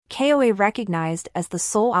KOA recognized as the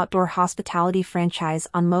sole outdoor hospitality franchise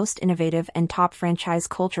on most innovative and top franchise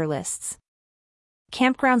culture lists.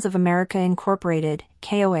 Kampgrounds of America Incorporated,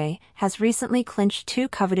 KOA, has recently clinched 2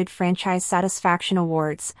 coveted Franchise Satisfaction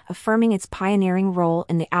Awards, affirming its pioneering role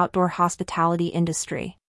in the outdoor hospitality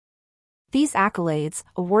industry. These accolades,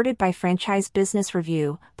 awarded by Franchise Business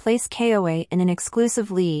Review, place KOA in an exclusive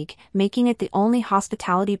league, making it the only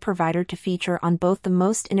hospitality provider to feature on both the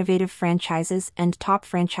most innovative franchises and top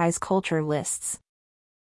franchise culture lists.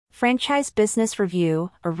 Franchise Business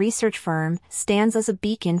Review, a research firm, stands as a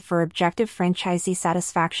beacon for objective franchisee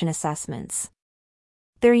satisfaction assessments.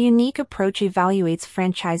 Their unique approach evaluates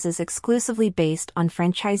franchises exclusively based on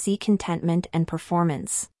franchisee contentment and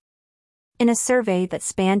performance. In a survey that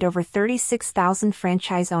spanned over 36,000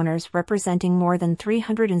 franchise owners representing more than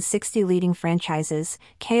 360 leading franchises,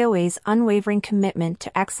 KOA's unwavering commitment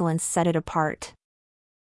to excellence set it apart.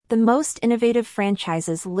 The most innovative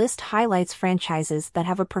franchises list highlights franchises that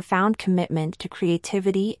have a profound commitment to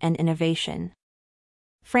creativity and innovation.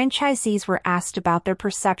 Franchisees were asked about their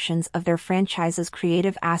perceptions of their franchise's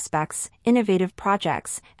creative aspects, innovative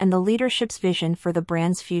projects, and the leadership's vision for the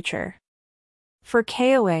brand's future. For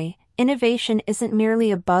KOA, innovation isn't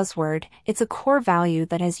merely a buzzword, it's a core value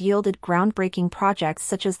that has yielded groundbreaking projects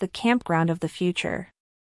such as the Campground of the Future.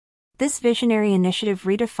 This visionary initiative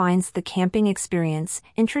redefines the camping experience,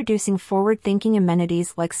 introducing forward-thinking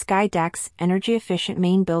amenities like sky decks, energy-efficient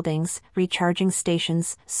main buildings, recharging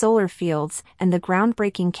stations, solar fields, and the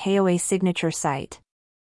groundbreaking KOA signature site.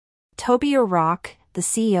 Toby O'Rourke, the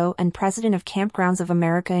CEO and president of Kampgrounds of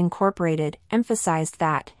America Incorporated, emphasized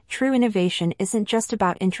that true innovation isn't just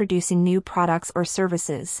about introducing new products or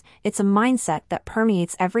services, it's a mindset that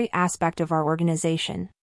permeates every aspect of our organization.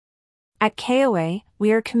 At KOA,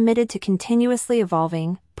 we are committed to continuously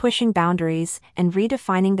evolving, pushing boundaries, and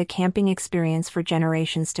redefining the camping experience for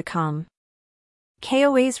generations to come.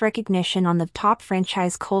 KOA's recognition on the top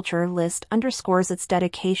franchise culture list underscores its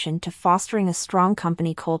dedication to fostering a strong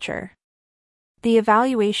company culture. The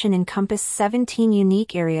evaluation encompassed 17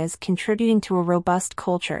 unique areas contributing to a robust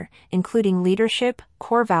culture, including leadership,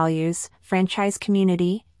 core values, franchise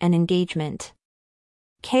community, and engagement.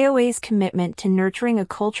 KOA's commitment to nurturing a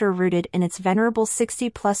culture rooted in its venerable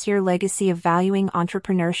 60-plus-year legacy of valuing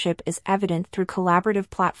entrepreneurship is evident through collaborative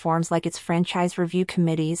platforms like its franchise review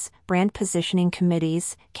committees, brand positioning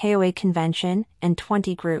committees, KOA Convention, and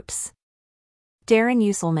 20 groups. Darren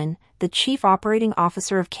Usselman, the Chief Operating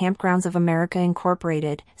Officer of Kampgrounds of America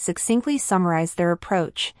Incorporated, succinctly summarized their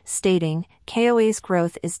approach, stating, "KOA's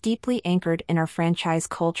growth is deeply anchored in our franchise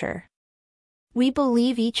culture. We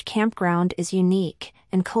believe each campground is unique,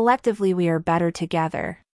 and collectively we are better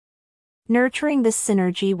together. Nurturing this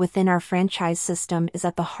synergy within our franchise system is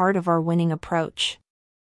at the heart of our winning approach."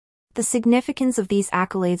 The significance of these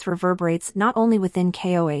accolades reverberates not only within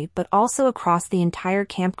KOA but also across the entire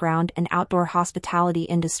campground and outdoor hospitality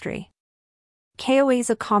industry. KOA's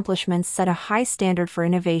accomplishments set a high standard for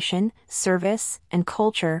innovation, service, and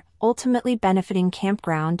culture, ultimately benefiting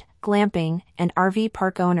campground, glamping, and RV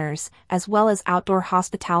park owners, as well as outdoor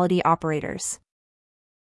hospitality operators.